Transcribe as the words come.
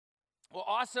Well,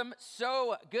 awesome.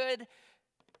 So good.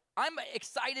 I'm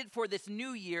excited for this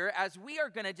new year as we are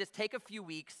going to just take a few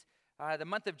weeks, the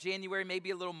month of January,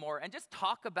 maybe a little more, and just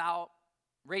talk about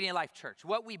Radiant Life Church,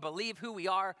 what we believe, who we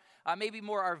are, maybe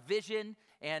more our vision,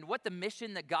 and what the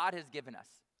mission that God has given us.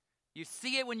 You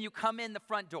see it when you come in the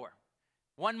front door.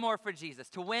 One more for Jesus.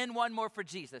 To win, one more for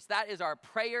Jesus. That is our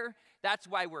prayer. That's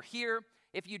why we're here.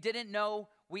 If you didn't know,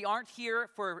 we aren't here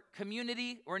for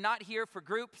community. We're not here for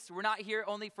groups. We're not here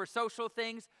only for social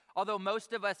things, although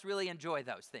most of us really enjoy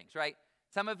those things, right?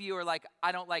 Some of you are like,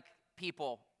 I don't like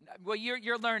people. Well,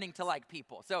 you're learning to like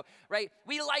people. So, right,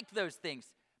 we like those things.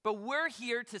 But we're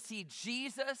here to see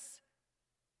Jesus,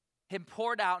 him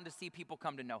poured out, and to see people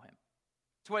come to know him.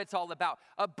 That's what it's all about.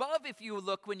 Above, if you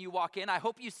look when you walk in, I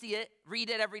hope you see it, read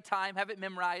it every time, have it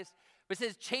memorized. But it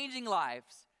says, changing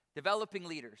lives, developing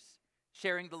leaders,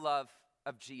 sharing the love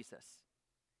of Jesus.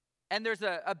 And there's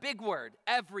a big word,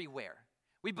 everywhere.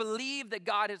 We believe that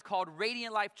God has called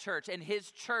Radiant Life Church and his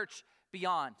church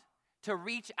beyond to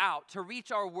reach out, to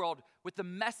reach our world with the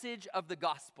message of the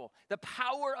gospel, the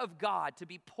power of God to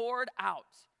be poured out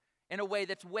in a way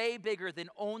that's way bigger than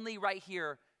only right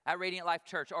here at Radiant Life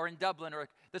Church or in Dublin or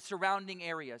the surrounding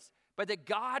areas, but that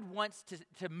God wants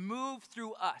to move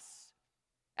through us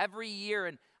every year.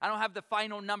 And I don't have the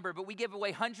final number, but we give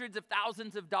away hundreds of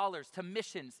thousands of dollars to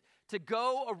missions to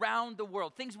go around the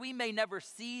world, things we may never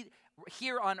see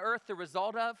here on earth the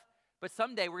result of, but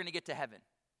someday we're going to get to heaven.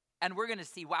 And we're going to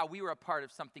see, wow, we were a part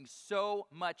of something so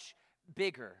much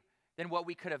bigger than what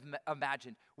we could have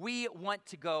imagined. We want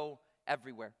to go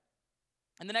everywhere.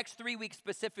 In the next 3 weeks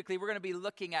specifically, we're going to be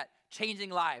looking at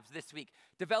changing lives this week,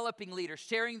 developing leaders,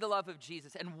 sharing the love of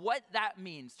Jesus, and what that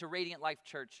means to Radiant Life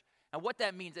Church, and what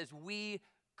that means as we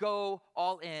go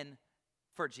all in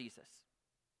for Jesus.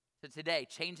 So today,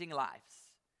 changing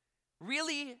lives.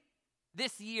 Really,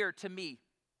 this year to me,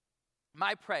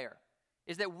 my prayer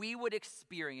is that we would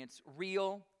experience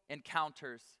real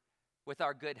encounters with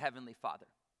our good Heavenly Father.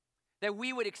 That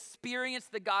we would experience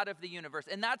the God of the universe.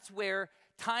 And that's where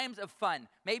times of fun,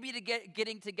 maybe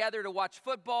getting together to watch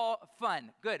football,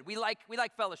 fun, good. We like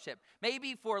fellowship.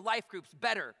 Maybe for life groups,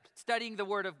 better, studying the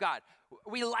Word of God.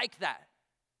 We like that.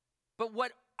 But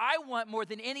what I want more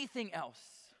than anything else,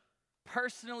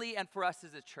 personally and for us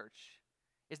as a church,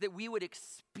 is that we would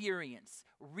experience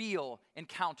real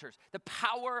encounters, the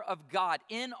power of God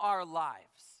in our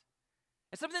lives.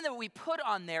 And something that we put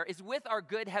on there is with our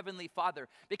good Heavenly Father,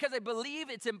 because I believe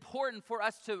it's important for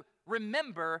us to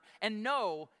remember and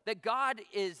know that God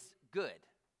is good.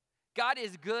 God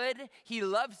is good. He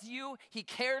loves you. He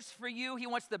cares for you. He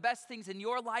wants the best things in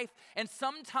your life. And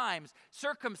sometimes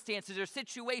circumstances or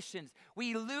situations,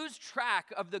 we lose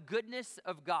track of the goodness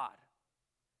of God.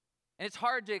 And it's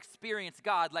hard to experience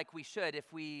God like we should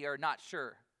if we are not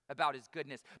sure about his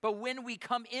goodness. But when we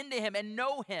come into him and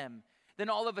know him, then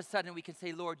all of a sudden we can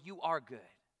say, Lord, you are good.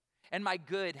 And my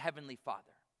good Heavenly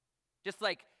Father. Just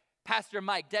like Pastor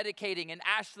Mike dedicating and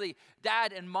Ashley,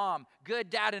 dad and mom,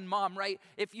 good dad and mom, right?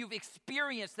 If you've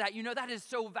experienced that, you know that is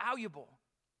so valuable.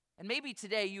 And maybe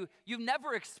today you've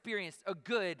never experienced a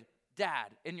good dad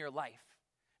in your life.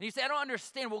 And you say, I don't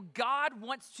understand. Well, God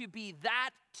wants to be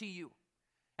that to you.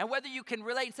 And whether you can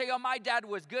relate and say, oh, my dad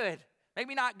was good.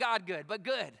 Maybe not God good, but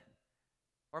good.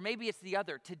 Or maybe it's the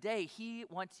other. Today, he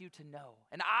wants you to know,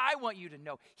 and I want you to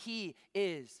know, he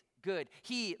is good.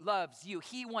 He loves you.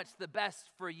 He wants the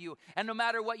best for you. And no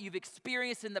matter what you've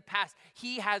experienced in the past,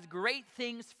 he has great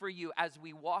things for you as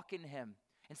we walk in him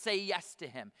and say yes to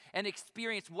him and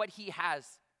experience what he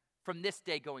has from this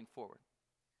day going forward.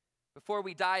 Before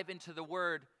we dive into the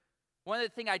word, one of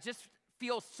the things I just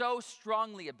feel so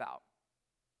strongly about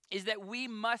is that we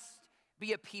must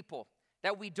be a people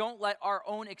that we don't let our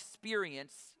own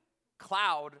experience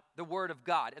cloud the Word of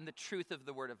God and the truth of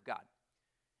the Word of God.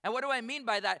 And what do I mean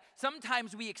by that?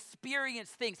 Sometimes we experience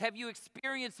things. Have you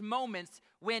experienced moments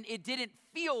when it didn't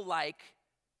feel like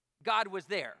God was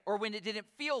there, or when it didn't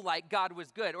feel like God was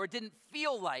good, or it didn't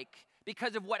feel like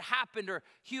because of what happened or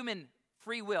human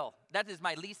free will? That is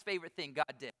my least favorite thing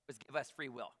God did, was give us free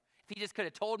will. If he just could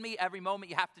have told me every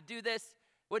moment you have to do this,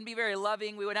 wouldn't be very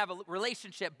loving, we wouldn't have a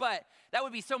relationship, but that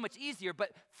would be so much easier.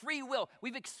 But free will,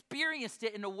 we've experienced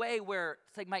it in a way where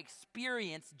it's like my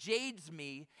experience jades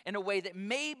me in a way that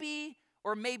maybe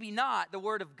or maybe not the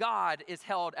Word of God is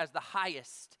held as the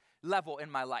highest level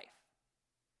in my life.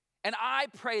 And I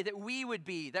pray that we would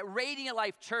be, that Radiant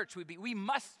Life Church would be, we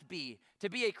must be, to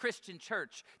be a Christian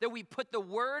church, that we put the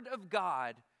Word of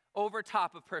God over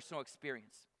top of personal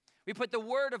experience. We put the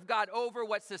Word of God over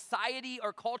what society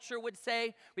or culture would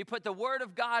say. We put the Word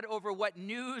of God over what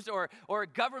news or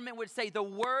government would say. The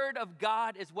Word of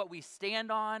God is what we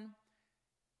stand on.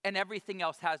 and everything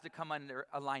else has to come under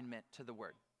alignment to the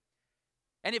word.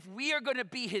 And if we are going to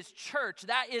be his church,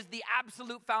 that is the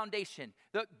absolute foundation.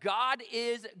 That God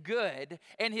is good,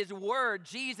 and his word,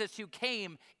 Jesus who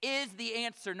came, is the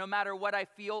answer no matter what I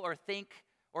feel or think,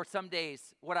 or some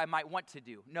days what I might want to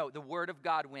do. No, the word of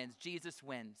God wins. Jesus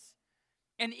wins.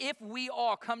 And if we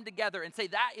all come together and say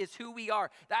that is who we are,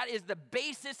 that is the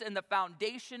basis and the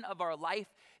foundation of our life,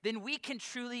 then we can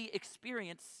truly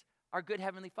experience our good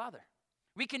Heavenly Father.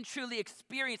 We can truly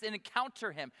experience and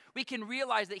encounter him. We can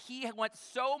realize that he wants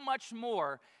so much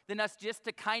more than us just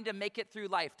to kind of make it through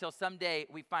life till someday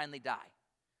we finally die.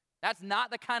 That's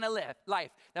not the kind of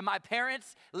life that my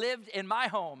parents lived in my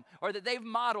home or that they've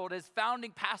modeled as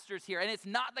founding pastors here. And it's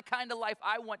not the kind of life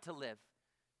I want to live.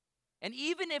 And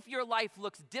even if your life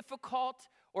looks difficult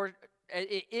or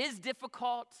it is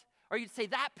difficult, or you'd say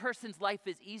that person's life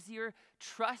is easier,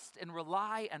 trust and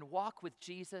rely and walk with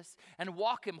Jesus and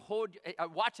watch him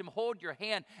hold your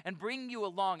hand and bring you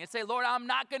along and say, Lord, I'm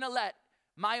not going to let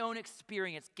my own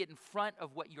experience get in front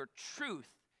of what your truth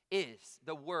is,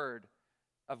 the word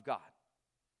of God.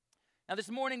 Now this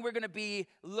morning we're going to be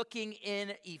looking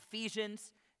in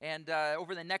Ephesians, and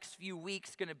over the next few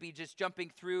weeks going to be just jumping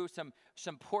through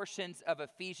some portions of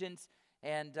Ephesians.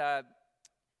 And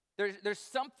there's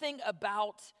something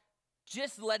about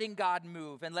just letting God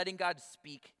move and letting God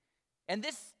speak. And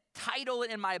this title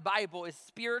in my Bible is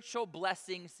Spiritual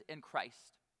Blessings in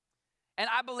Christ. And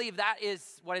I believe that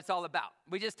is what it's all about.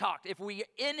 We just talked. If we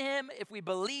in him, if we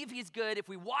believe he's good, if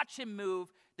we watch him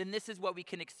move, then this is what we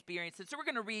can experience. And so we're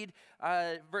going to read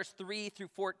verse 3 through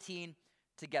 14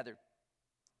 together.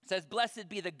 It says, blessed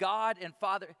be the God and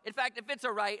Father. In fact, if it's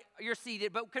all right, you're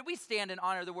seated, but could we stand and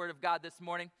honor the word of God this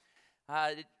morning?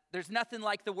 There's nothing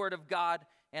like the word of God,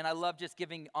 and I love just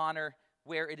giving honor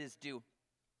where it is due.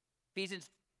 Ephesians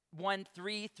 1,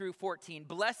 3 through 14.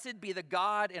 Blessed be the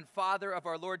God and Father of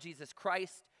our Lord Jesus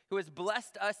Christ, who has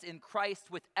blessed us in Christ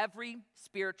with every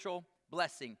spiritual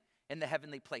blessing in the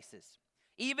heavenly places,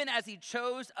 even as he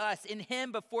chose us in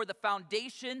him before the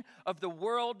foundation of the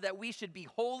world, that we should be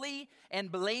holy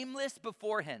and blameless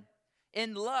before him.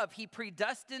 In love, he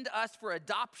predestined us for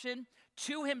adoption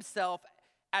to himself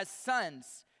as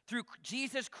sons through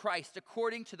Jesus Christ,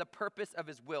 according to the purpose of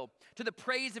his will, to the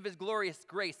praise of his glorious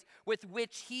grace, with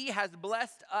which he has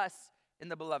blessed us in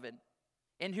the beloved,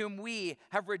 in whom we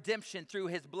have redemption through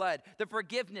his blood, the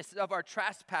forgiveness of our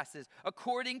trespasses,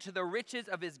 according to the riches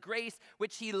of his grace,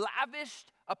 which he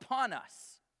lavished upon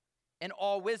us in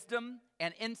all wisdom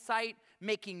and insight,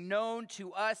 making known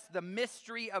to us the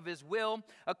mystery of his will,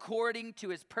 according to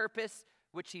his purpose,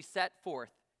 which he set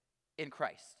forth in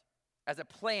Christ, as a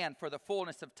plan for the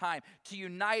fullness of time, to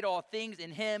unite all things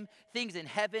in him, things in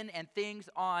heaven and things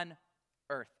on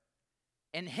earth.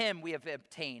 In him we have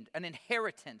obtained an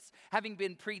inheritance, having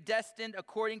been predestined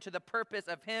according to the purpose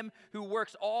of him who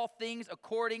works all things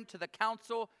according to the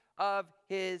counsel of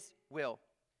his will,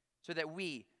 so that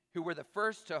we, who were the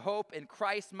first to hope in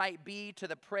Christ, might be to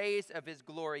the praise of his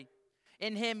glory.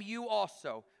 In him you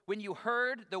also, when you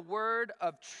heard the word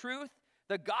of truth,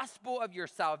 the gospel of your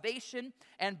salvation,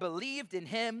 and believed in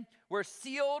him, were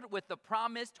sealed with the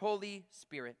promised Holy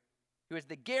Spirit, who is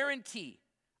the guarantee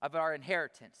of our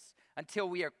inheritance until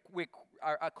we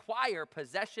acquire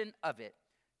possession of it,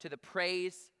 to the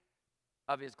praise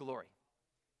of his glory.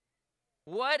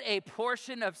 What a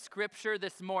portion of scripture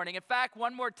this morning. In fact,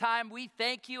 one more time, we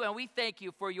thank you, and we thank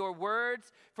you for your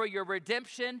words, for your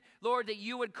redemption. Lord, that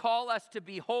you would call us to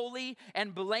be holy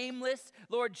and blameless.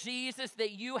 Lord Jesus,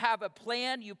 that you have a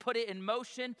plan, you put it in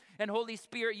motion, and Holy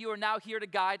Spirit, you are now here to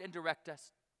guide and direct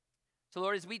us. So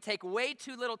Lord, as we take way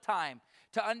too little time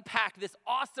to unpack this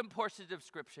awesome portion of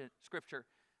scripture,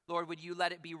 Lord, would you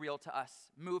let it be real to us,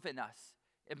 move in us,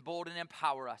 embolden and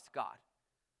empower us, God,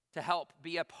 to help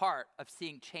be a part of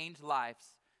seeing changed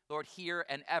lives, Lord, here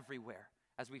and everywhere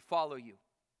as we follow you.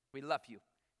 We love you.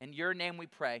 In your name we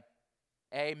pray,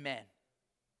 amen.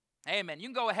 Amen. You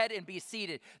can go ahead and be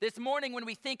seated. This morning when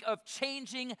we think of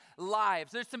changing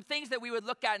lives, there's some things that we would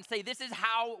look at and say, this is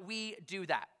how we do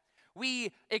that.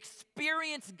 We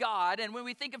experience God, and when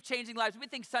we think of changing lives, we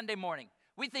think Sunday morning.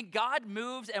 We think God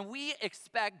moves, and we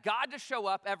expect God to show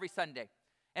up every Sunday.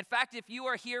 In fact, if you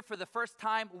are here for the first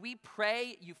time, we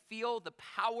pray you feel the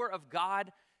power of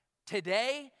God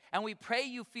today, and we pray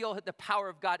you feel the power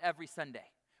of God every Sunday.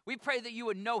 We pray that you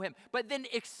would know him, but then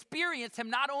experience him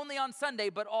not only on Sunday,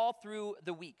 but all through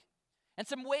the week. And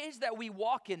some ways that we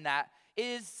walk in that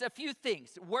is a few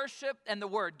things. Worship and the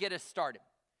word get us started.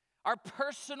 Our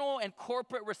personal and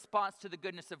corporate response to the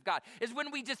goodness of God is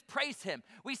when we just praise him.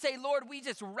 We say, Lord, we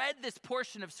just read this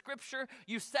portion of scripture.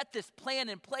 You set this plan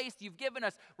in place. You've given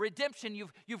us redemption.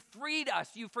 You've freed us.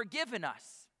 You've forgiven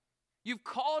us. You've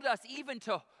called us even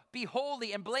to be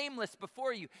holy and blameless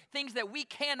before you. Things that we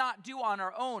cannot do on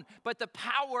our own, but the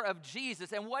power of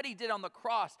Jesus and what he did on the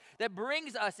cross that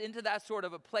brings us into that sort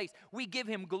of a place. We give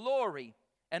him glory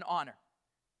and honor.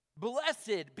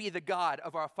 Blessed be the God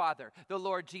of our Father, the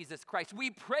Lord Jesus Christ.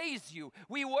 We praise you.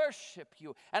 We worship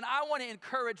you. And I want to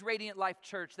encourage Radiant Life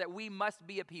Church that we must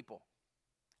be a people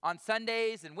on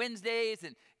Sundays and Wednesdays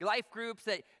and life groups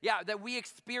that we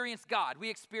experience God. We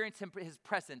experience his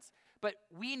presence. But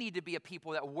we need to be a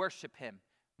people that worship him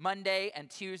Monday and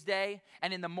Tuesday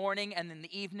and in the morning and in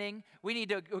the evening. We need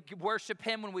to worship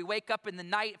him when we wake up in the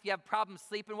night. If you have problems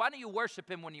sleeping, why don't you worship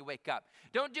him when you wake up?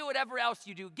 Don't do whatever else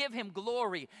you do. Give him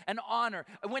glory and honor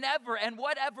whenever and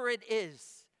whatever it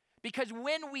is. Because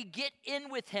when we get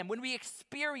in with him, when we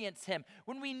experience him,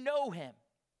 when we know him,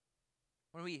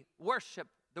 when we worship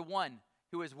the one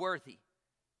who is worthy,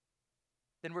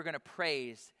 then we're going to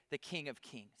praise the King of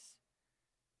Kings.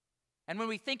 And when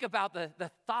we think about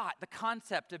the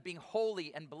concept of being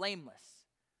holy and blameless,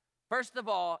 first of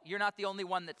all, you're not the only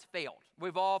one that's failed.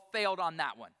 We've all failed on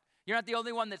that one. You're not the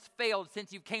only one that's failed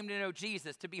since you came to know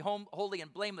Jesus to be holy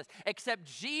and blameless, except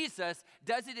Jesus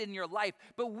does it in your life.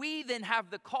 But we then have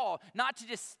the call not to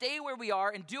just stay where we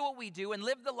are and do what we do and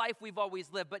live the life we've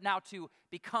always lived, but now to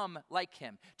become like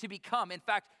him, to become. In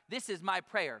fact, this is my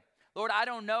prayer. Lord, I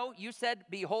don't know. You said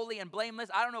be holy and blameless.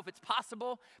 I don't know if it's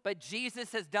possible, but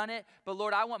Jesus has done it. But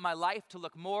Lord, I want my life to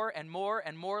look more and more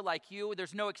and more like you.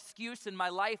 There's no excuse in my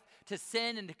life to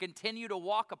sin and to continue to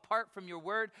walk apart from your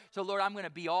word. So Lord, I'm going to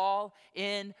be all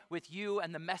in with you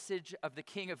and the message of the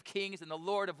King of Kings and the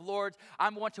Lord of Lords. I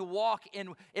want to walk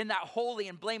in that holy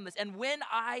and blameless. And when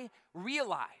I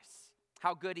realize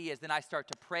how good he is, then I start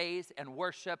to praise and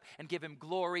worship and give him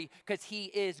glory because he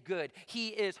is good. He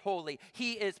is holy.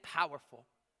 He is powerful.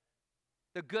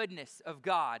 The goodness of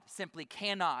God simply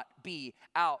cannot be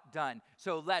outdone.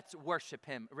 So let's worship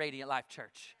him, Radiant Life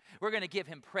Church. We're going to give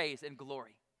him praise and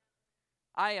glory.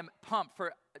 I am pumped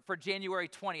for January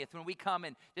 20th when we come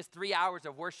in just 3 hours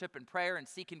of worship and prayer and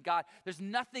seeking God. There's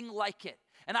nothing like it.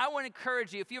 And I want to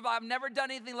encourage you, if I've never done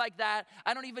anything like that,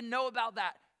 I don't even know about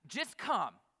that, just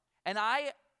come. And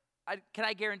I think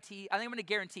I'm going to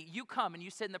guarantee you come and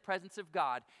you sit in the presence of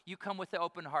God, you come with an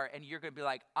open heart and you're going to be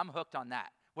like, I'm hooked on that.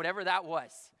 Whatever that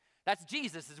was. That's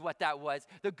Jesus is what that was.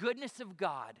 The goodness of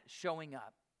God showing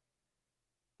up.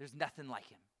 There's nothing like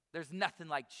him. There's nothing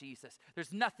like Jesus.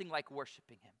 There's nothing like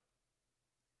worshiping him.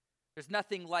 There's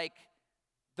nothing like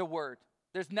the word.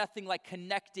 There's nothing like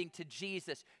connecting to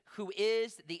Jesus, who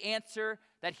is the answer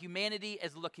that humanity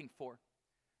is looking for.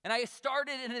 And I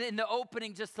started in the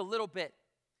opening just a little bit.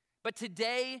 But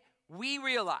today, we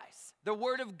realize the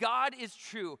word of God is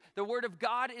true. The word of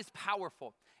God is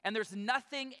powerful. And there's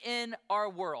nothing in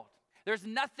our world. There's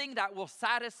nothing that will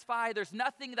satisfy. There's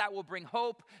nothing that will bring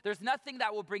hope. There's nothing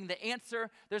that will bring the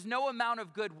answer. There's no amount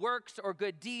of good works or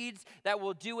good deeds that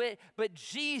will do it. But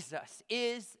Jesus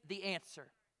is the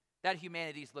answer that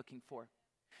humanity is looking for.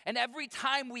 And every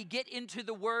time we get into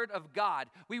the word of God,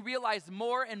 we realize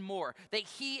more and more that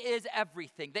he is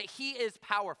everything, that he is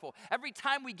powerful. Every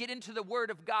time we get into the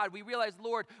word of God, we realize,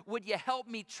 Lord, would you help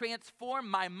me transform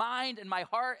my mind and my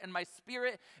heart and my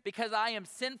spirit, because I am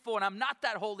sinful and I'm not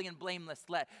that holy and blameless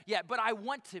yet, but I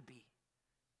want to be.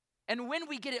 And when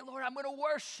we get it, Lord, I'm going to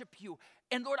worship you.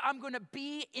 And Lord, I'm going to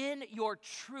be in your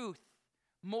truth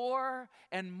more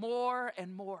and more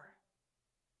and more.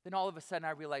 Then all of a sudden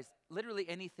I realized literally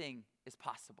anything is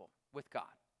possible with God.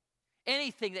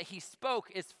 Anything that he spoke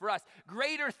is for us.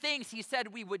 Greater things he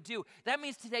said we would do. That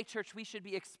means today, church, we should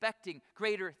be expecting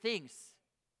greater things.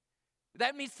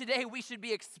 That means today we should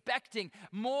be expecting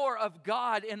more of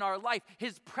God in our life,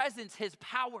 his presence, his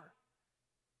power.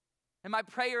 And my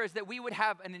prayer is that we would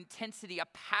have an intensity, a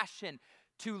passion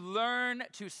to learn,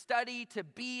 to study, to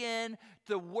be in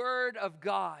the word of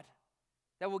God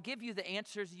that will give you the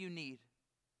answers you need.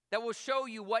 That will show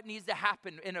you what needs to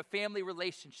happen in a family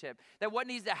relationship. That what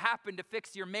needs to happen to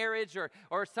fix your marriage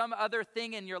or some other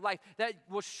thing in your life. That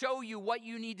will show you what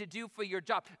you need to do for your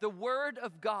job. The word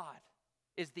of God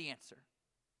is the answer.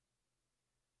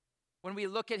 When we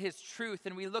look at his truth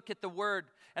and we look at the word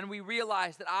and we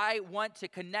realize that I want to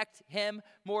connect him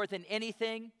more than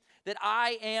anything, that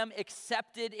I am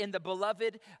accepted in the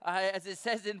beloved, as it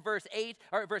says in verse 8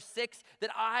 or verse 6,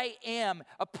 that I am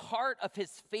a part of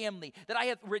his family, that I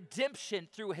have redemption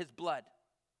through his blood,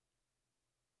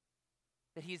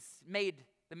 that he's made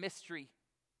the mystery.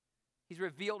 He's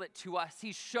revealed it to us.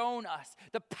 He's shown us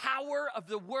the power of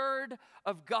the Word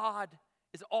of God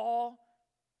is all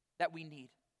that we need.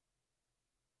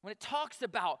 When it talks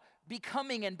about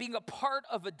becoming and being a part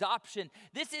of adoption,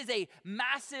 this is a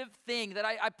massive thing that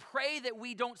I pray that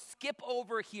we don't skip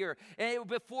over here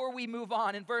before we move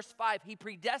on. In verse 5, he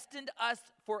predestined us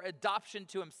for adoption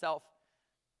to himself.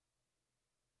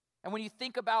 And when you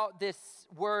think about this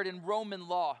word in Roman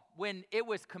law, when it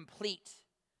was complete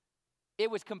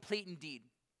indeed.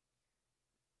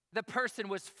 The person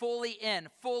was fully in,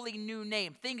 fully new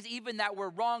name. Things even that were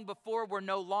wrong before were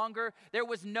no longer. There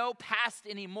was no past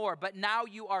anymore, but now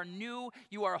you are new,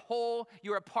 you are whole,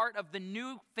 you are a part of the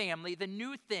new family, the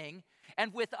new thing.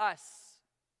 And with us,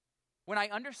 when I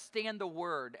understand the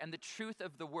word and the truth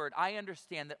of the word, I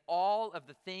understand that all of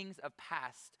the things of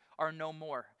past are no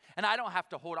more. And I don't have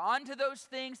to hold on to those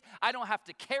things. I don't have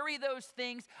to carry those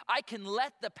things. I can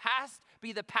let the past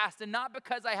be the past. And not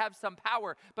because I have some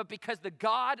power, but because the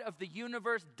God of the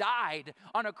universe died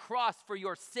on a cross for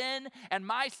your sin and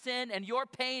my sin and your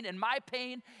pain and my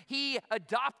pain. He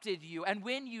adopted you. And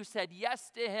when you said yes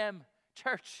to him,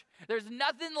 church, there's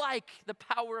nothing like the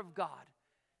power of God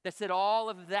that said all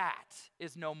of that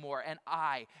is no more, and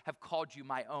I have called you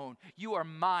my own. You are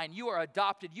mine. You are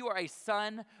adopted. You are a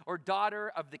son or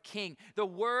daughter of the King. The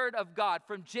Word of God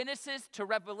from Genesis to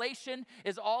Revelation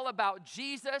is all about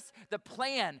Jesus, the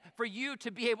plan for you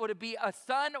to be able to be a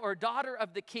son or daughter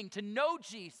of the King, to know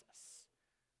Jesus,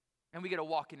 and we get to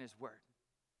walk in his Word.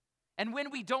 And when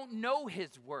we don't know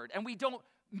his Word, and we don't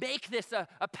make this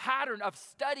a pattern of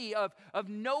study, of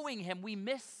knowing him, we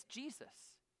miss Jesus.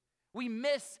 We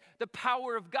miss the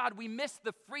power of God. We miss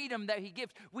the freedom that he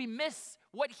gives. We miss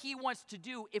what he wants to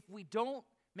do if we don't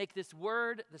make this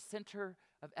word the center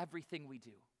of everything we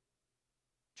do.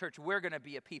 Church, we're going to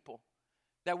be a people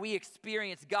that we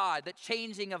experience God, that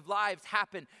changing of lives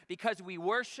happen because we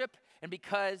worship and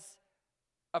because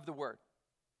of the word.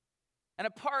 And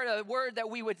a part of the word that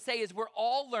we would say is we're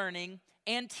all learning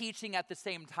and teaching at the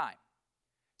same time.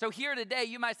 So here today,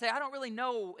 you might say, I don't really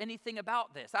know anything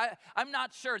about this. I'm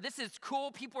not sure. This is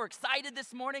cool. People are excited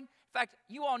this morning. In fact,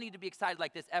 you all need to be excited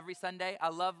like this every Sunday. I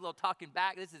love a little talking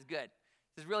back. This is good.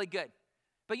 This is really good.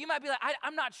 But you might be like,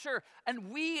 I'm not sure. And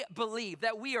we believe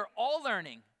that we are all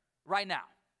learning right now.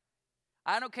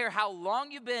 I don't care how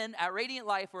long you've been at Radiant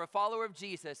Life or a follower of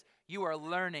Jesus, you are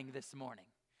learning this morning.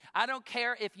 I don't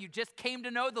care if you just came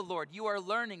to know the Lord, you are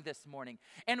learning this morning.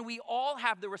 And we all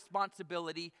have the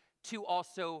responsibility to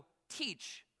also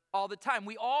teach all the time.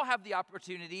 We all have the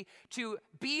opportunity to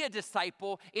be a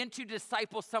disciple and to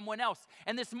disciple someone else.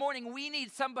 And this morning, we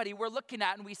need somebody we're looking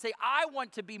at and we say, I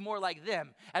want to be more like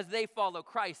them as they follow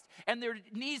Christ. And there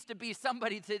needs to be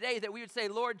somebody today that we would say,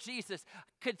 Lord Jesus,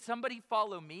 could somebody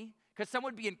follow me? Could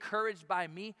someone be encouraged by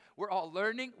me? We're all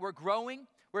learning, we're growing,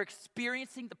 we're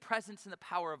experiencing the presence and the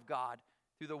power of God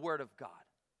through the Word of God.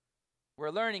 We're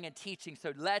learning and teaching,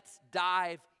 so let's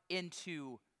dive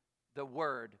into the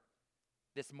word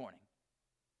this morning.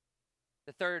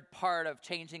 The third part of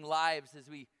changing lives as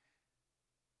we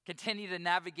continue to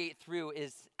navigate through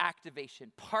is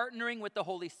activation, partnering with the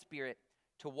Holy Spirit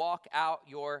to walk out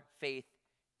your faith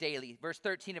daily. Verse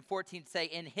 13 and 14 say,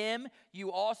 in him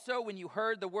you also, when you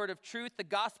heard the word of truth, the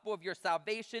gospel of your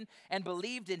salvation, and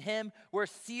believed in him, were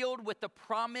sealed with the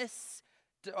promised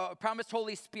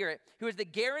Holy Spirit, who is the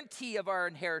guarantee of our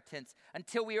inheritance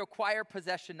until we acquire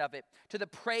possession of it, to the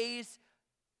praise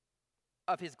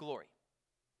of his glory.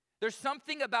 There's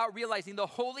something about realizing the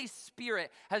Holy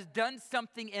Spirit has done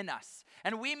something in us,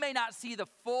 and we may not see the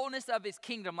fullness of his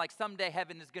kingdom like someday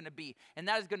heaven is going to be, and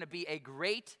that is going to be a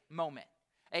great moment,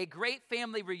 a great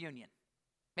family reunion.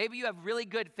 Maybe you have really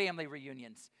good family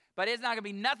reunions, but it's not going to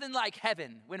be nothing like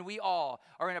heaven when we all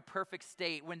are in a perfect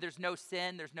state, when there's no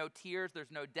sin, there's no tears,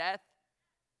 there's no death,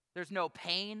 there's no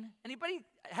pain. Anybody?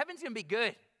 Heaven's going to be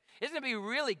good. It's going to be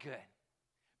really good.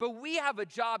 But we have a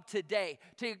job today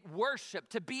to worship,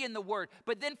 to be in the Word,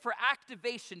 but then for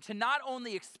activation, to not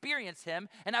only experience him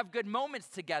and have good moments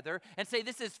together and say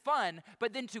this is fun,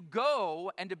 but then to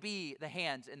go and to be the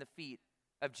hands and the feet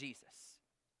of Jesus.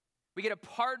 We get to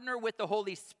partner with the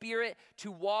Holy Spirit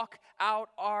to walk out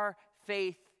our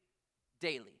faith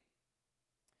daily.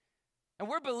 And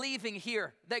we're believing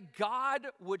here that God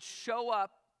would show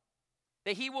up,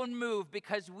 that he will move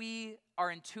because we are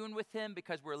in tune with him,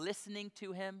 because we're listening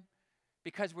to him,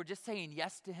 because we're just saying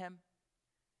yes to him.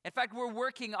 In fact, we're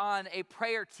working on a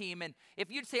prayer team, and if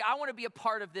you'd say, I want to be a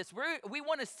part of this, we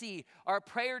want to see our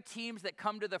prayer teams that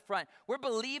come to the front. We're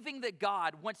believing that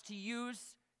God wants to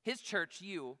use his church,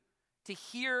 you, to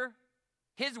hear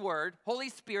his word, Holy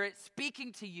Spirit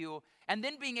speaking to you, and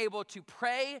then being able to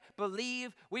pray,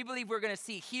 believe. We believe we're going to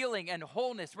see healing and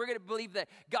wholeness. We're going to believe that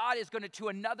God is going to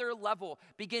another level,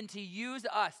 begin to use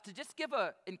us to just give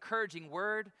an encouraging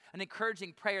word, an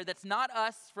encouraging prayer that's not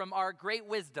us from our great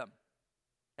wisdom.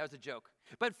 That was a joke.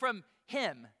 But from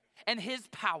him and his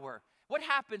power. What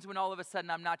happens when all of a sudden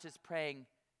I'm not just praying,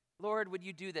 Lord, would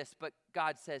you do this? But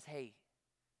God says, hey,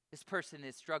 this person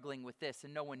is struggling with this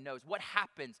and no one knows. What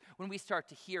happens when we start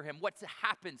to hear him? What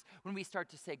happens when we start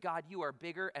to say, God, you are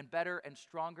bigger and better and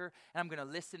stronger, and I'm going to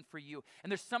listen for you.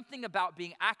 And there's something about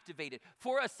being activated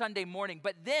for a Sunday morning,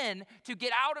 but then to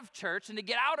get out of church and to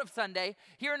get out of Sunday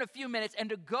here in a few minutes and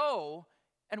to go.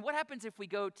 And what happens if we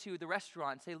go to the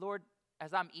restaurant and say, Lord,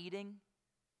 as I'm eating,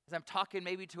 as I'm talking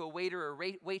maybe to a waiter or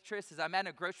waitress, as I'm at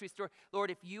a grocery store,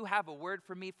 Lord, if you have a word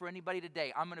for me, for anybody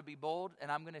today, I'm going to be bold and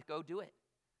I'm going to go do it.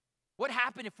 What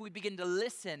happens if we begin to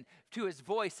listen to his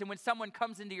voice? And when someone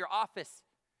comes into your office,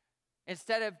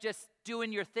 instead of just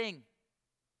doing your thing,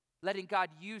 letting God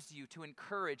use you to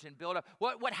encourage and build up.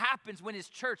 What happens when his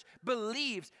church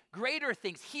believes greater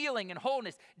things, healing and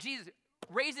wholeness, Jesus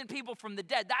raising people from the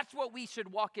dead? That's what we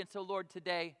should walk in. So Lord,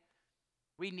 today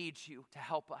we need you to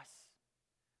help us.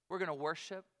 We're going to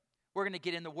worship. We're going to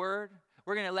get in the word.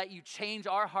 We're going to let you change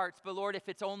our hearts. But Lord, if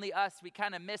it's only us, we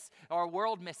kind of miss, our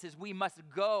world misses. We must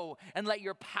go and let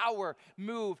your power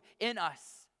move in us.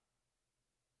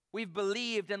 We've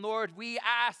believed, and Lord, we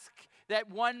ask that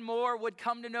one more would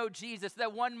come to know Jesus,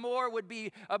 that one more would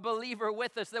be a believer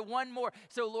with us, that one more.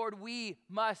 So Lord, we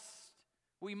must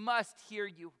hear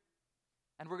you,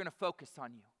 and we're going to focus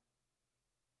on you.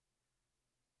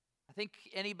 I think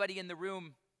anybody in the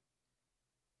room,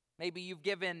 maybe you've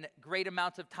given great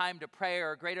amounts of time to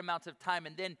prayer or great amounts of time,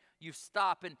 and then you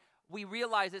stop, and we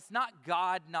realize it's not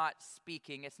God not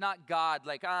speaking. It's not God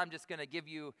like, I'm just going to give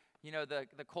you,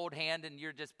 the cold hand and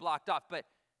you're just blocked off. But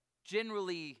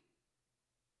generally,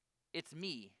 it's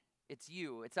me, it's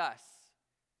you, it's us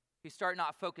who start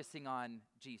not focusing on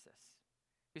Jesus,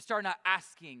 who start not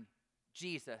asking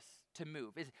Jesus to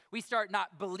move. We start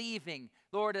not believing,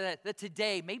 Lord, that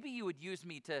today maybe you would use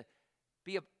me to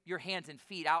be your hands and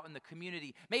feet out in the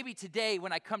community. Maybe today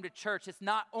when I come to church, it's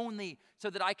not only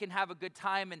so that I can have a good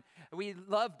time and we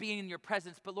love being in your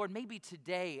presence, but Lord, maybe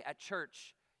today at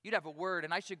church, you'd have a word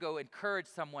and I should go encourage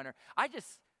someone, or I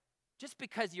just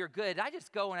because you're good, I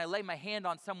just go and I lay my hand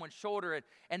on someone's shoulder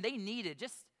and they needed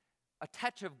just a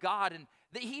touch of God and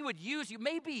that he would use you.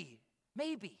 Maybe.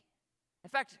 In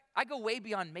fact, I go way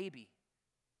beyond maybe.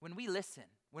 When we listen,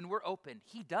 when we're open,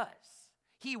 he does.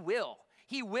 He will.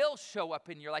 He will show up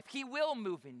in your life. He will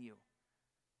move in you.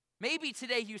 Maybe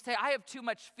today you say, I have too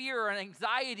much fear or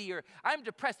anxiety or I'm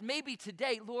depressed. Maybe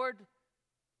today, Lord,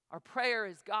 our prayer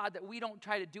is, God, that we don't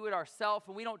try to do it ourselves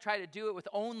and we don't try to do it with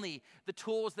only the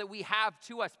tools that we have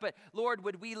to us. But Lord,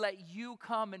 would we let you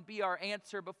come and be our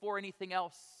answer before anything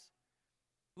else?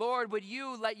 Lord, would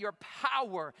you let your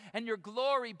power and your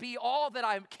glory be all that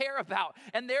I care about?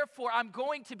 And therefore, I'm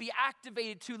going to be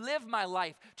activated to live my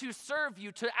life, to serve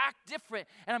you, to act different.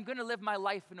 And I'm going to live my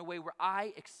life in a way where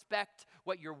I expect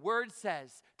what your word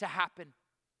says to happen.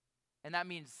 And that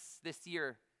means this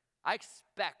year, I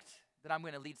expect that I'm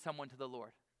going to lead someone to the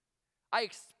Lord. I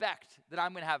expect that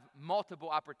I'm going to have multiple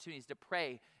opportunities to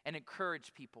pray and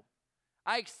encourage people.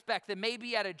 I expect that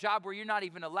maybe at a job where you're not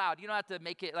even allowed, you don't have to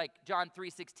make it like John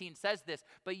 3:16 says this,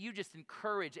 but you just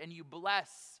encourage and you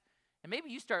bless. And maybe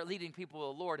you start leading people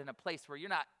to the Lord in a place where you're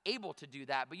not able to do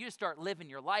that, but you just start living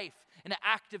your life in an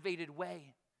activated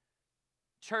way.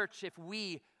 Church, if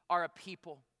we are a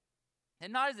people,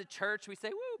 and not as a church, we say,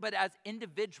 woo, but as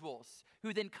individuals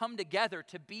who then come together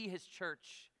to be his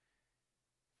church,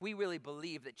 we really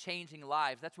believe that changing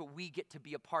lives, that's what we get to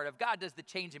be a part of. God does the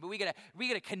changing, but we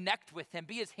gotta connect with him,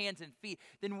 be his hands and feet.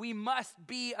 Then we must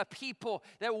be a people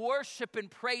that worship and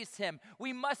praise him.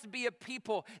 We must be a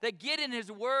people that get in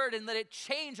his word and let it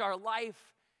change our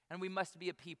life. And we must be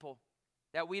a people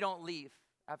that we don't leave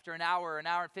after an hour and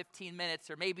 15 minutes,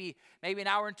 or maybe an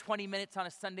hour and 20 minutes on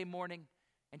a Sunday morning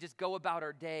and just go about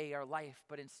our day, our life.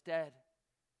 But instead,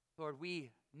 Lord,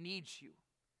 we need you.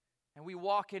 And we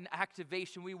walk in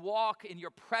activation. We walk in your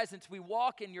presence. We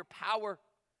walk in your power.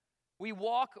 We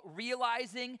walk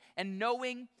realizing and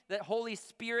knowing that Holy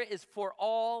Spirit is for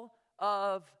all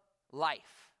of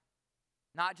life,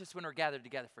 not just when we're gathered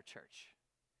together for church.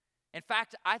 In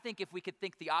fact, I think if we could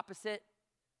think the opposite,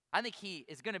 I think he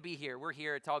is going to be here. We're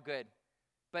here. It's all good.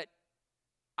 But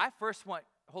I first want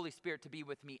Holy Spirit to be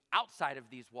with me outside of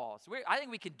these walls. I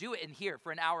think we can do it in here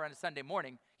for an hour on a Sunday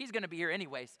morning. He's going to be here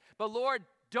anyways. But Lord,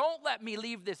 don't let me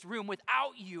leave this room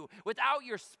without you, without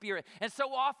your Spirit. And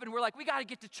so often we're like, we got to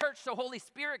get to church so Holy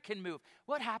Spirit can move.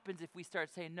 What happens if we start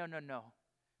saying, no,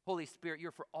 Holy Spirit,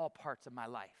 you're for all parts of my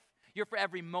life. You're for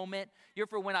every moment. You're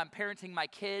for when I'm parenting my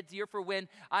kids. You're for when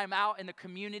I'm out in the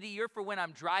community. You're for when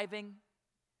I'm driving.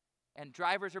 And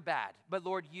drivers are bad. But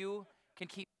Lord, you can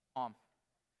keep me calm.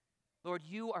 Lord,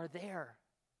 you are there.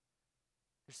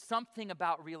 There's something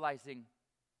about realizing,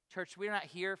 church, we're not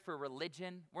here for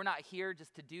religion. We're not here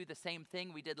just to do the same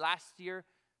thing we did last year.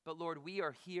 But Lord, we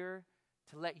are here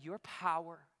to let your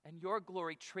power and your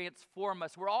glory transform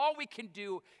us, where all we can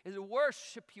do is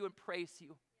worship you and praise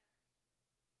you.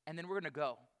 And then we're going to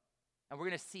go. And we're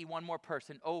going to see one more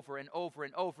person over and over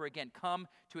and over again come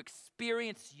to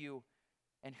experience you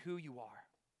and who you are.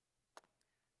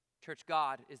 Church,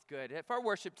 God is good. If our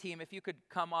worship team, if you could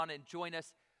come on and join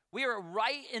us. We are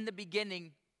right in the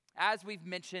beginning, as we've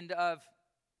mentioned, of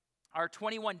our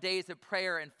 21 days of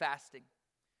prayer and fasting.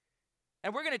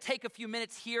 And we're going to take a few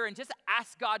minutes here and just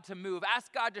ask God to move,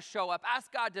 ask God to show up,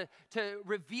 ask God to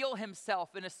reveal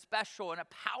himself in a special and a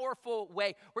powerful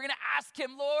way. We're going to ask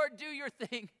him, Lord, do your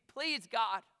thing. Please,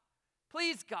 God.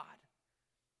 Please, God.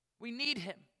 We need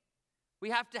him.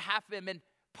 We have to have him. And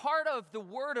part of the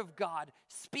word of God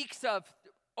speaks of,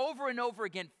 over and over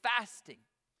again, fasting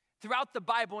throughout the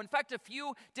Bible. In fact, a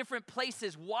few different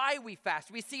places why we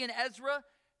fast. We see in Ezra,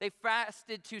 they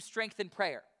fasted to strengthen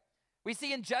prayer. We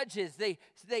see in Judges,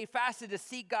 they fasted to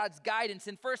seek God's guidance.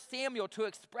 In 1 Samuel, to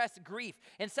express grief.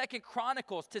 In 2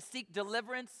 Chronicles, to seek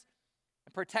deliverance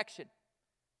and protection.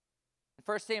 In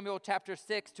 1 Samuel chapter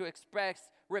 6, to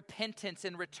express repentance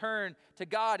and return to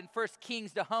God. In 1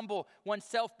 Kings, to humble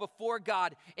oneself before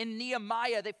God. In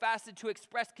Nehemiah, they fasted to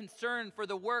express concern for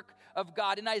the work of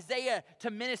God. In Isaiah,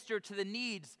 to minister to the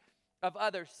needs of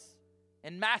others.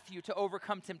 In Matthew, to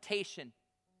overcome temptation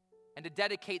and to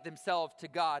dedicate themselves to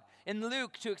God. In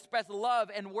Luke, to express love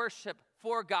and worship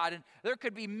for God. And there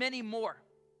could be many more.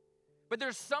 But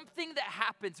there's something that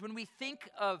happens when we think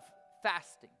of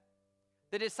fasting.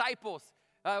 The disciples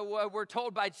were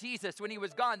told by Jesus when he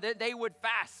was gone that they would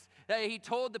fast. He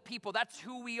told the people, that's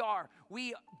who we are.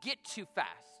 We get to fast.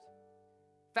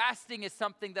 Fasting is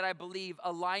something that I believe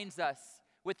aligns us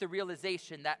with the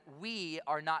realization that we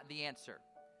are not the answer.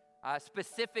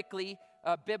 Specifically,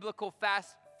 biblical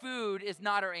fast food is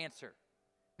not our answer.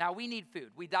 Now, we need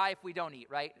food. We die if we don't eat,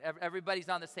 right? Everybody's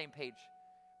on the same page.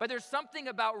 But there's something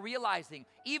about realizing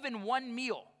even one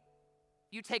meal,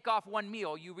 you take off one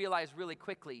meal, you realize really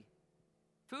quickly,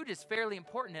 food is fairly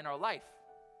important in our life.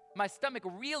 My stomach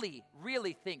really,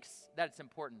 really thinks that it's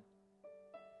important.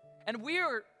 And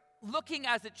we're looking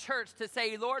as a church to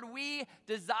say, Lord, we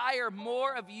desire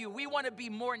more of you. We want to be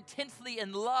more intensely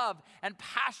in love and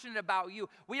passionate about you.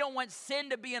 We don't want sin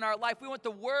to be in our life. We want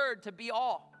the word to be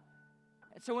all.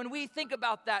 And so when we think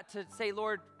about that, to say,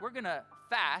 Lord, we're going to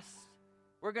fast.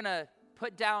 We're going to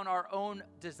put down our own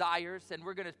desires and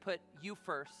we're going to put you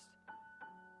first.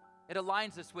 It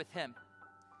aligns us with him.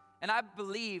 And I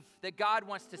believe that God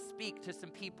wants to speak to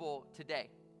some people today.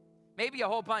 Maybe a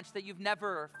whole bunch that you've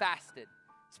never fasted.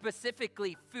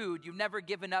 Specifically food, you've never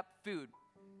given up food.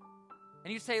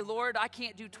 And you say, Lord, I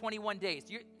can't do 21 days.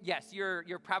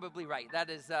 You're probably right.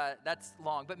 That's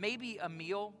long. But maybe a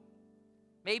meal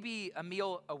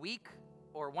a week,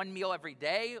 or one meal every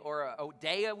day, or a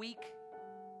day a week.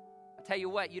 I tell you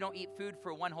what, you don't eat food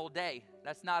for one whole day.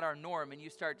 That's not our norm. And you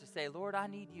start to say, Lord, I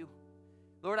need you.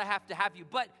 Lord, I have to have you.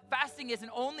 But fasting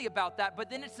isn't only about that, but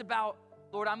then it's about,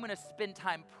 Lord, I'm going to spend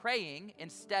time praying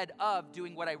instead of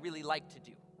doing what I really like to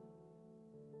do.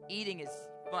 Eating is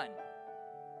fun.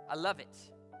 I love it.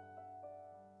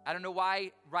 I don't know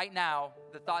why right now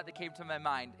the thought that came to my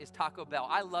mind is Taco Bell.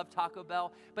 I love Taco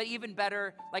Bell, but even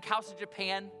better, like House of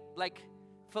Japan, like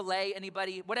filet,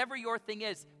 anybody, whatever your thing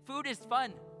is, food is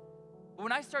fun. But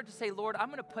when I start to say, Lord, I'm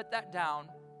going to put that down,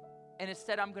 and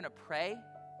instead I'm going to pray,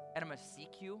 and I'm going to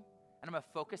seek you, and I'm going to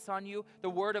focus on you. The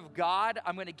Word of God,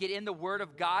 I'm going to get in the Word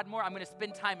of God more. I'm going to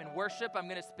spend time in worship. I'm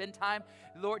going to spend time,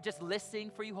 Lord, just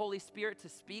listening for you, Holy Spirit, to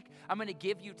speak. I'm going to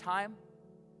give you time.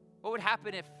 What would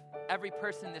happen if every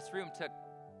person in this room took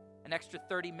an extra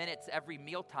 30 minutes every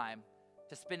mealtime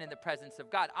to spend in the presence of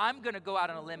God? I'm going to go out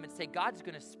on a limb and say God's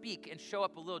going to speak and show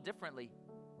up a little differently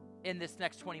in this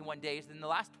next 21 days than the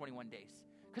last 21 days.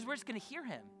 Because we're just going to hear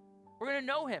him. We're going to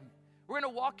know him. We're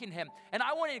going to walk in him. And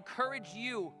I want to encourage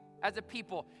you as a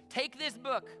people, take this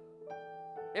book.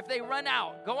 If they run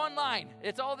out, go online.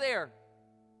 It's all there.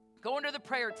 Go under the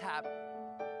prayer tab.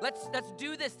 Let's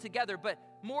do this together. But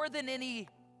more than any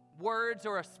words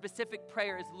or a specific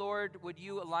prayer is, Lord, would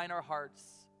you align our hearts?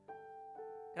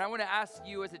 And I want to ask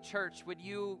you as a church, would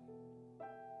you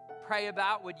pray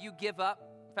about, would you give up?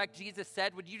 In fact, Jesus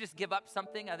said, would you just give up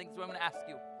something? I think that's what I'm going to ask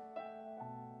you.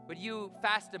 Would you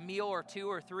fast a meal or 2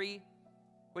 or 3?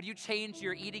 Would you change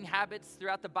your eating habits?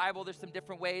 Throughout the Bible, there's some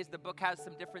different ways. The book has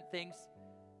some different things.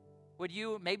 Would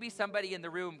you, maybe somebody in the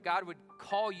room, God would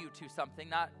call you to something,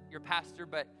 not your pastor,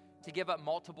 but to give up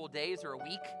multiple days or a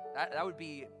week? That would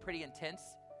be pretty intense.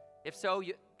 If so,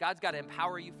 God's got to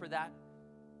empower you for that.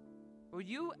 Would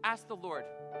you ask the Lord,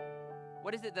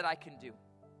 what is it that I can do?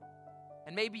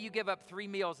 And maybe you give up 3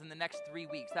 meals in the next 3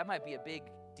 weeks. That might be a big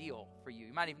deal for you.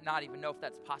 You might not even know if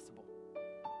that's possible.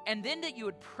 And then that you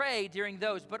would pray during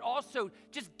those, but also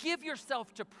just give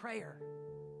yourself to prayer.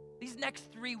 These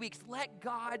next 3 weeks, let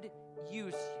God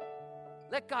use you.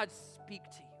 Let God speak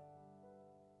to you.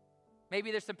 Maybe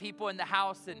there's some people in the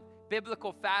house and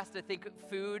biblical fast, I think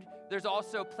food. There's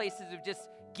also places of just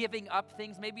giving up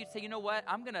things. Maybe you'd say, you know what?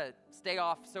 I'm going to stay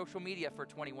off social media for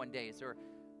 21 days. Or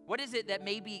what is it that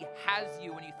maybe has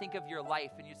you when you think of your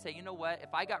life and you say, you know what?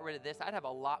 If I got rid of this, I'd have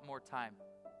a lot more time.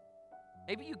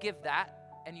 Maybe you give that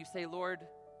and you say, Lord,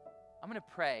 I'm going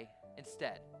to pray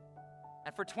instead.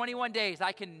 And for 21 days,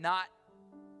 I cannot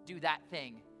do that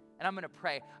thing. And I'm going to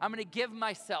pray. I'm going to give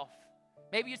myself.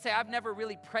 Maybe you say, I've never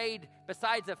really prayed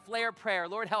besides a flare prayer.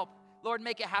 Lord, help. Lord,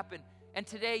 make it happen. And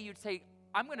today you'd say,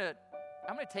 I'm going to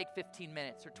take 15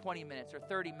 minutes or 20 minutes or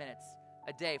 30 minutes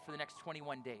a day for the next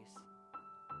 21 days.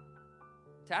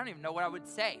 So I don't even know what I would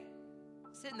say.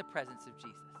 Sit in the presence of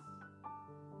Jesus.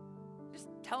 Just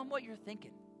tell him what you're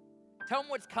thinking. Tell him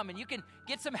what's coming. You can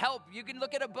get some help. You can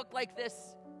look at a book like this,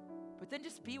 but then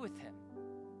just be with him.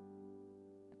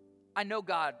 I know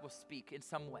God will speak in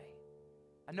some way.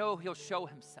 I know he'll show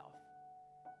himself.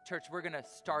 Church, we're going to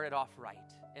start it off right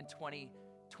in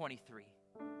 2023.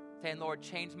 Saying, Lord,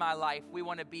 change my life. We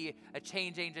want to be a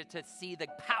change agent to see the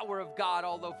power of God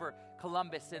all over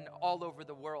Columbus and all over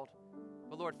the world.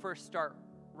 But Lord, first start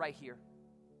right here.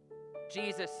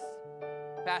 Jesus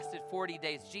fasted 40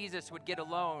 days. Jesus would get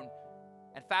alone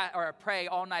and pray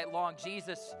all night long.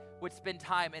 Jesus would spend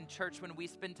time in church. When we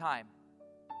spend time,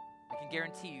 I can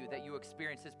guarantee you that you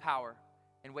experience his power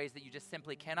in ways that you just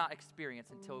simply cannot experience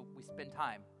until we spend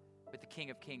time with the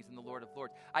King of Kings and the Lord of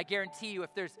Lords. I guarantee you,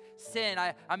 if there's sin,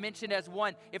 I mentioned as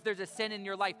one, if there's a sin in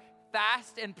your life,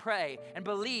 fast and pray and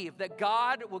believe that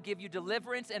God will give you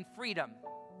deliverance and freedom.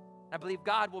 I believe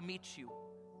God will meet you.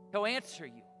 He'll answer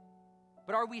you.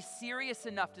 But are we serious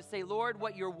enough to say, Lord,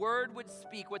 what your word would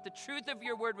speak, what the truth of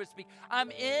your word would speak, I'm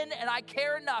in and I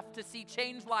care enough to see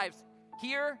changed lives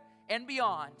here and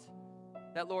beyond,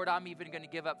 that, Lord, I'm even going to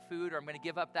give up food, or I'm going to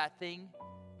give up that thing.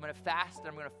 I'm going to fast, and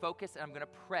I'm going to focus, and I'm going to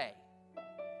pray.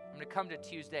 I'm going to come to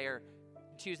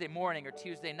Tuesday morning or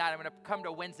Tuesday night. I'm going to come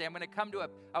to Wednesday. I'm going to come to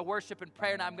a worship and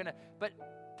prayer night. But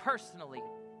personally,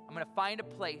 I'm going to find a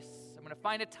place. I'm going to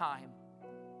find a time.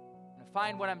 I'm going to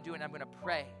find what I'm doing. I'm going to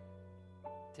pray.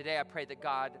 Today, I pray that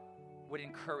God would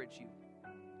encourage you.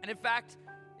 And in fact,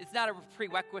 it's not a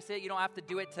prerequisite. You don't have to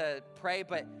do it to pray,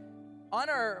 but on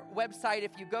our website,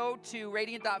 if you go to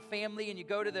radiant.family and you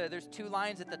go to there's 2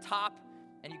 lines at the top,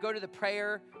 and you go to the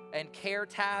prayer and care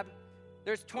tab,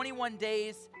 there's 21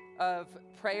 days of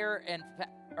prayer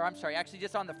actually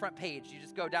just on the front page. You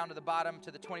just go down to the bottom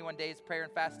to the 21 days prayer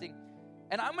and fasting.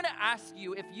 And I'm going to ask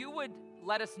you if you would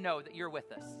let us know that you're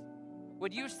with us.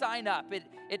 Would you sign up?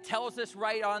 It tells us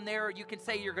right on there. You can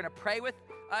say you're going to pray with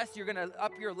us. You're going to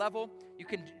up your level. You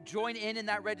can join in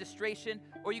that registration,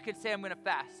 or you can say, I'm going to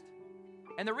fast.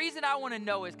 And the reason I want to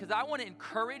know is because I want to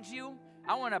encourage you.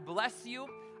 I want to bless you.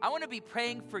 I want to be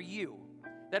praying for you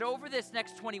that over this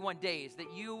next 21 days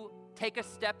that you take a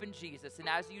step in Jesus. And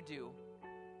as you do,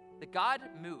 that God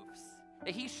moves,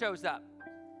 that he shows up.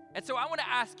 And so I want to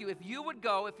ask you if you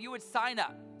would sign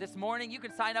up this morning. You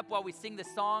can sign up while we sing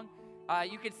this song.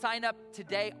 You can sign up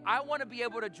today. I want to be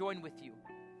able to join with you.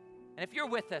 And if you're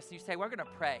with us and you say, we're going to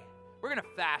pray, we're going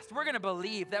to fast, we're going to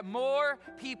believe that more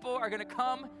people are going to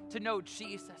come to know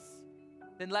Jesus,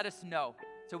 then let us know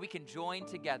so we can join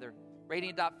together.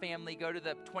 Radiant.family, go to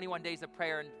the 21 days of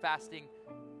prayer and fasting,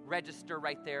 register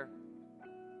right there.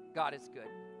 God is good.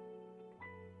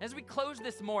 As we close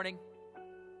this morning,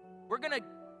 we're going to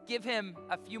give him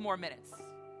a few more minutes.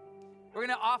 We're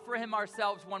going to offer him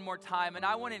ourselves one more time, and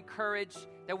I want to encourage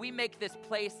that we make this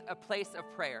place a place of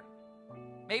prayer.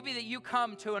 Maybe that you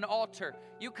come to an altar,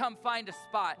 you come find a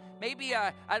spot. Maybe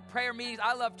at prayer meetings,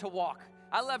 I love to walk.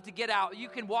 I love to get out. You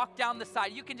can walk down the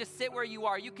side. You can just sit where you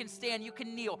are. You can stand. You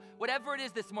can kneel. Whatever it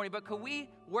is this morning. But could we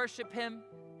worship him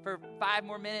for 5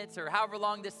 more minutes or however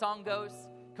long this song goes?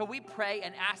 Could we pray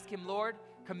and ask him, Lord,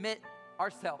 commit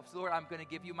ourselves. Lord, I'm going to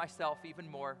give you myself even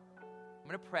more. I'm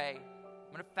going to pray.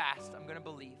 I'm going to fast. I'm going to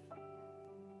believe.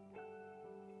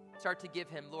 Start to give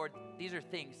him, Lord, these are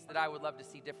things that I would love to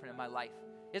see different in my life.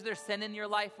 Is there sin in your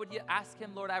life? Would you ask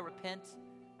him, Lord, I repent.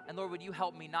 And Lord, would you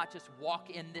help me not just walk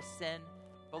in this sin,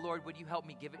 but Lord, would you help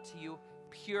me give it to you?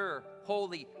 Pure,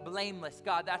 holy, blameless.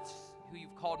 God, that's who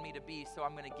you've called me to be, so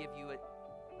I'm going to give you it.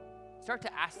 Start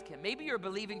to ask him. Maybe you're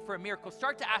believing for a miracle.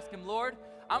 Start to ask him, Lord,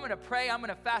 I'm going to pray, I'm going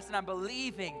to fast, and I'm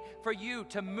believing for you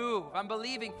to move. I'm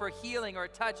believing for healing or a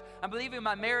touch. I'm believing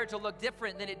my marriage will look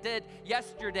different than it did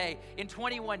yesterday in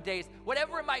 21 days.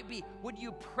 Whatever it might be, would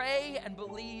you pray and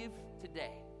believe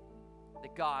today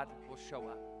that God will show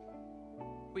up?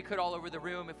 We could all over the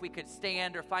room, if we could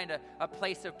stand or find a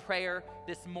place of prayer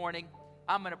this morning.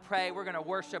 I'm going to pray. We're going to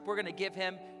worship. We're going to give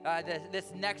him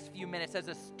this next few minutes as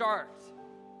a start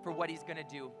for what he's going to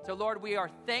do. So, Lord, we are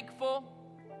thankful.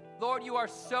 Lord, you are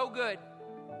so good.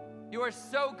 You are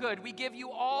so good. We give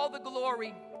you all the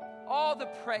glory, all the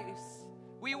praise.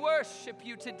 We worship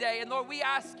you today. And Lord, we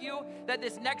ask you that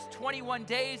this next 21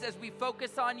 days as we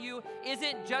focus on you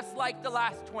isn't just like the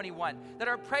last 21. That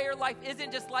our prayer life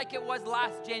isn't just like it was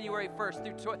last January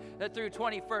 1st through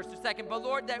 21st or 2nd. But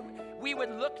Lord, that we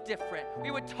would look different. We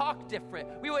would talk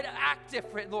different. We would act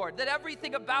different, Lord. That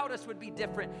everything about us would be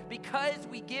different because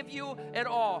we give you it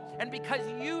all. And because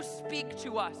you speak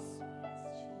to us.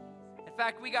 In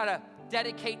fact, we got to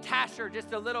dedicate Tasher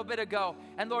just a little bit ago.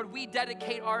 And Lord, we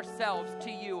dedicate ourselves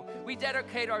to you. We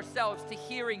dedicate ourselves to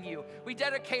hearing you. We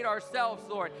dedicate ourselves,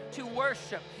 Lord, to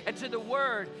worship and to the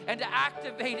word and to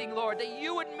activating, Lord, that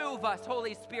you would move us,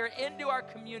 Holy Spirit, into our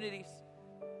communities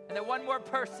and that one more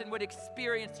person would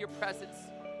experience your presence.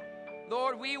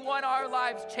 Lord, we want our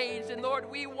lives changed, and Lord,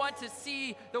 we want to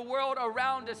see the world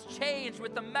around us changed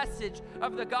with the message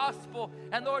of the gospel.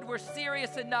 And Lord, we're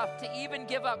serious enough to even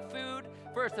give up food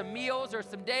for some meals or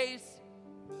some days.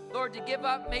 Lord, to give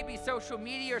up maybe social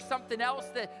media or something else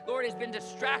that, Lord, has been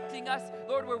distracting us.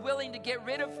 Lord, we're willing to get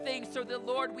rid of things so that,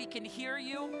 Lord, we can hear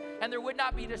you and there would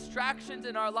not be distractions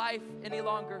in our life any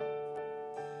longer.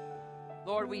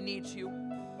 Lord, we need you.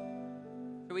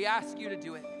 So we ask you to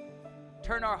do it.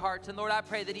 Turn our hearts. And Lord, I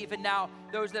pray that even now,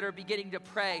 those that are beginning to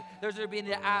pray, those that are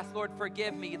beginning to ask, Lord,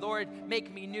 forgive me. Lord,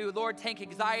 make me new. Lord, take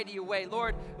anxiety away.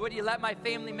 Lord, would you let my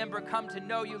family member come to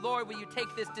know you? Lord, will you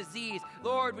take this disease?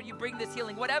 Lord, will you bring this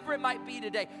healing? Whatever it might be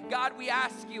today, God, we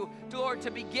ask you, Lord, to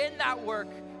begin that work.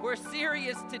 We're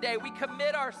serious today. We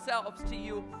commit ourselves to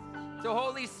you. So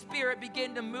Holy Spirit,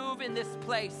 begin to move in this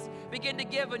place. Begin to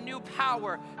give a new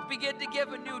power. Begin to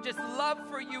give a new just love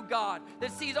for you, God,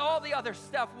 that sees all the other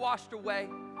stuff washed away.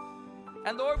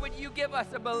 And Lord, would you give us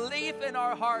a belief in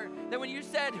our heart that when you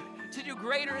said to do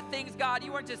greater things, God,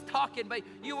 you weren't just talking, but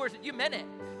you meant it.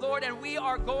 Lord, and we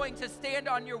are going to stand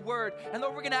on your word. And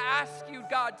Lord, we're going to ask you,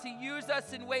 God, to use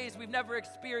us in ways we've never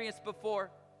experienced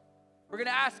before. We're going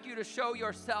to ask you to show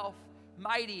yourself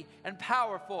mighty and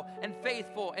powerful and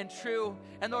faithful and true.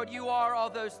 And Lord, you are all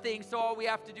those things. So all we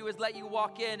have to do is let you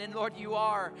walk in. And Lord, you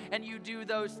are, and you do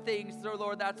those things. So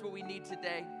Lord, that's what we need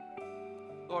today.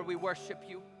 Lord, we worship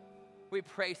you. We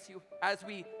praise you as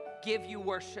we give you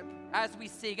worship, as we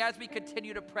sing, as we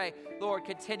continue to pray. Lord,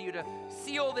 continue to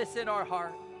seal this in our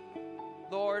heart.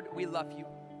 Lord, we love you.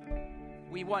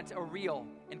 We want a real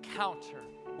encounter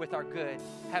with our good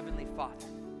Heavenly Father.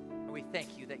 And we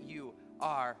thank you that you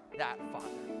are that Father.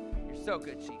 You're so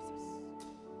good, Jesus.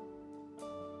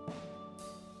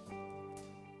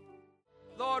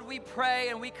 Lord, we pray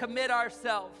and we commit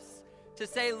ourselves to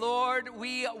say, Lord,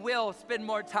 we will spend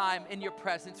more time in your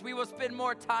presence. We will spend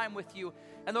more time with you.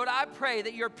 And Lord, I pray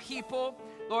that your people,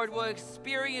 Lord, will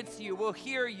experience you, will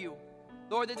hear you.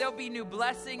 Lord, that there'll be new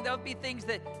blessing. There'll be things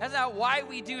that's not why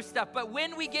we do stuff, but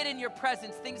when we get in your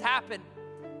presence, things happen.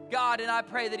 God, and I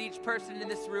pray that each person in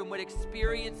this room would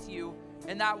experience you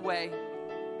in that way,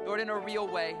 Lord, in a real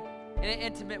way, in an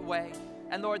intimate way.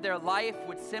 And Lord, their life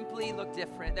would simply look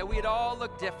different, that we'd all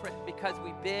look different because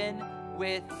we've been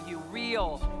with you.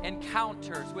 Real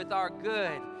encounters with our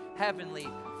good Heavenly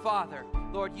Father.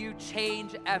 Lord, you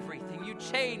change everything. You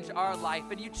change our life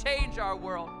and you change our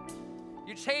world.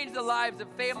 You change the lives of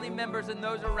family members and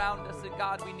those around us. And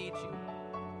God, we need you.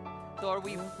 So Lord,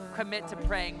 we commit to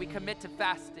praying. We commit to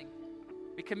fasting.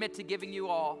 We commit to giving you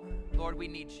all. Lord, we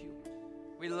need you.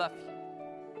 We love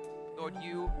you. Lord,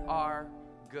 you are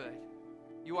good.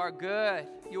 You are good.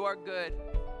 You are good.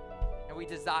 And we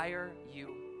desire you.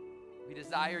 We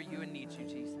desire you and need you,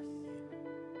 Jesus.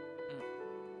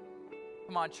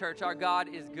 Come on, church. Our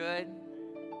God is good.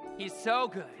 He's so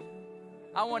good.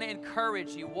 I want to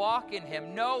encourage you. Walk in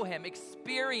him. Know him.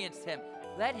 Experience him.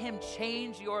 Let him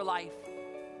change your life.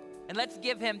 And let's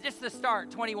give him, just to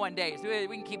start, 21 days. We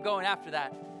can keep going after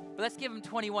that. But let's give him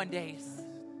 21 days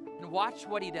and watch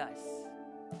what he does.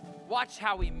 Watch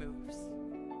how he moves.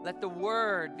 Let the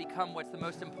word become what's the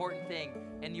most important thing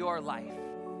in your life.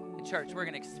 In church, we're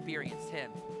going to experience him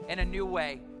in a new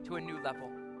way to a new level.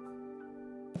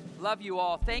 Love you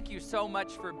all. Thank you so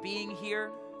much for being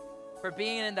here, for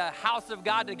being in the house of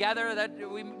God together,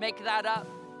 that we make that up.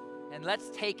 And let's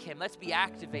take him. Let's be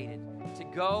activated to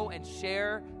go and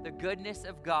share the goodness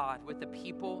of God with the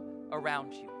people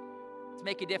around you. To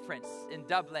make a difference in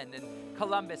Dublin and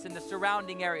Columbus and the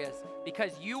surrounding areas,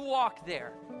 because you walk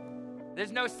there.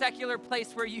 There's no secular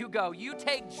place where you go. You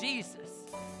take Jesus.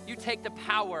 You take the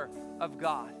power of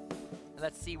God. And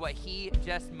let's see what he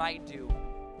just might do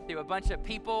through a bunch of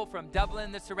people from Dublin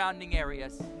and the surrounding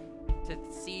areas to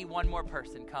see one more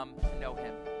person come to know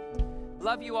him.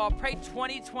 Love you all. Pray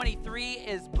 2023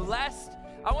 is blessed.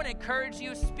 I want to encourage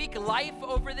you, speak life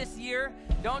over this year.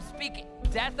 Don't speak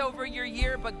death over your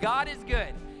year, but God is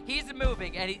good. He's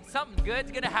moving, and something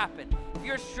good's going to happen. If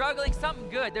you're struggling, something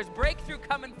good. There's breakthrough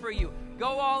coming for you. Go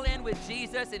all in with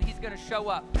Jesus, and he's going to show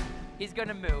up. He's going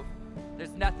to move.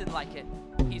 There's nothing like it.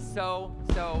 He's so,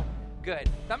 so good.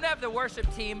 So I'm going to have the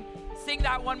worship team sing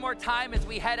that one more time as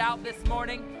we head out this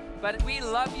morning. But we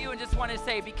love you and just want to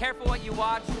say, be careful what you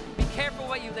watch. Be careful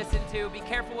what you listen to. Be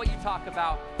careful what you talk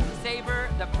about. Savor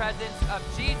the presence of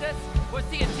Jesus. We'll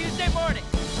see you Tuesday morning.